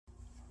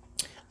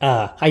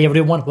Hi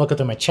everyone, welcome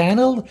to my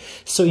channel.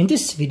 So in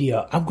this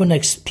video, I'm going to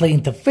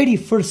explain the very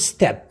first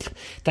step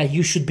that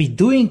you should be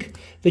doing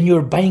when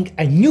you're buying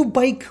a new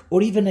bike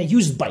or even a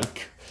used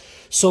bike.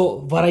 So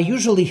what I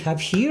usually have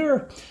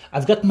here,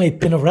 I've got my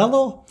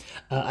Pinarello.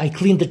 I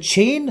clean the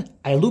chain,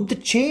 I lube the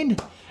chain.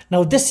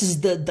 Now this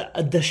is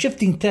the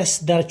shifting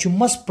test that you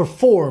must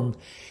perform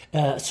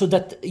so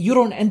that you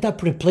don't end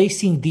up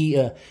replacing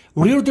the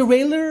rear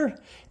derailleur,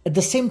 at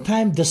the same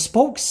time the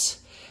spokes.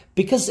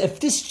 Because if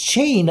this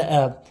chain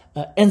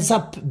ends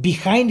up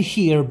behind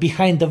here,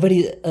 behind the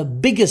very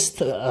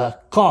biggest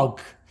cog,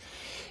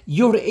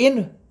 you're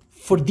in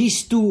for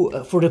these two,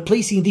 for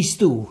replacing these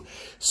two.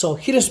 So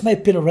here's my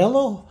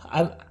Pinarello.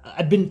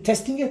 I've been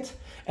testing it,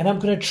 and I'm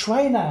gonna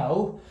try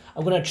now.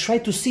 I'm gonna try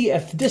to see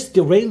if this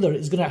derailleur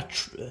is gonna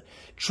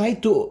try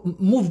to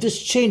move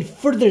this chain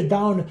further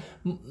down,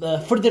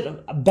 further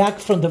back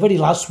from the very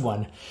last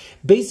one.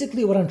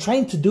 Basically, what I'm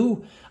trying to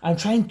do, I'm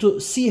trying to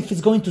see if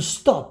it's going to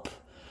stop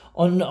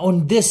on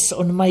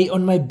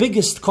my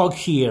biggest cog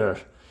here.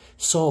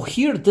 So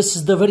here, this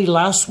is the very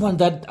last one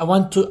that I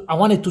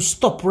wanted to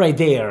stop right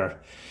there.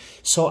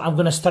 So I'm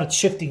gonna start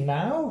shifting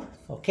now.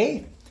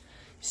 Okay,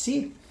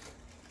 see,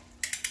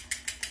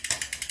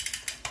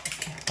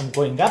 okay, I'm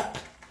going up.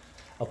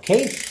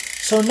 Okay,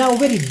 so now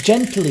very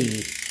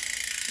gently,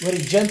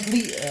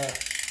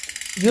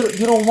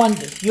 you don't want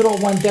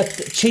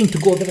that chain to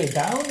go the way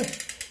down.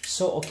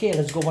 So okay,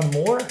 let's go one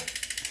more.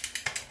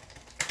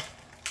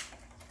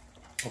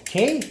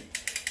 Okay,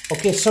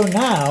 so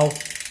now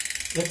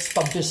let's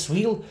stop this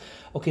wheel.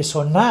 Okay,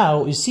 so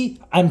now you see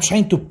I'm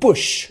trying to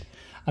push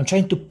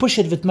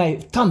it with my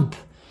thumb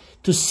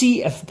to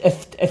see if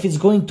it's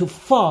going to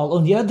fall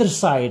on the other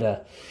side,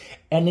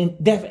 and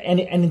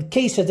in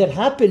case that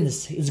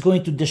happens, it's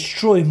going to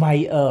destroy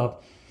my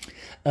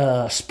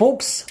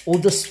spokes. All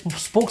the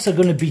spokes are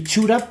going to be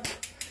chewed up,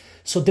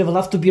 so they will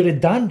have to be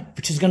redone,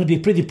 which is going to be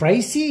pretty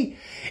pricey,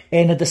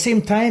 and at the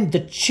same time the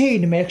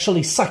chain may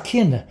actually suck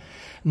in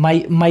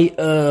my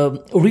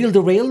rear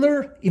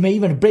derailleur. You may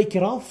even break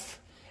it off,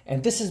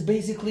 and this is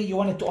basically, you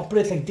want it to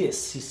operate like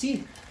this. You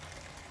see,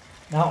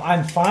 now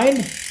I'm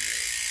fine.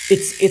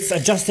 It's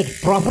adjusted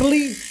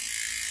properly.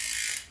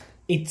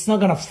 It's not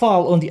gonna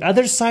fall on the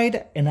other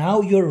side, and now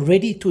you're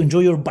ready to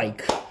enjoy your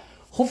bike.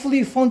 Hopefully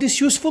you found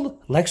this useful.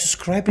 Like,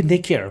 subscribe, and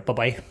take care. Bye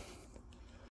bye.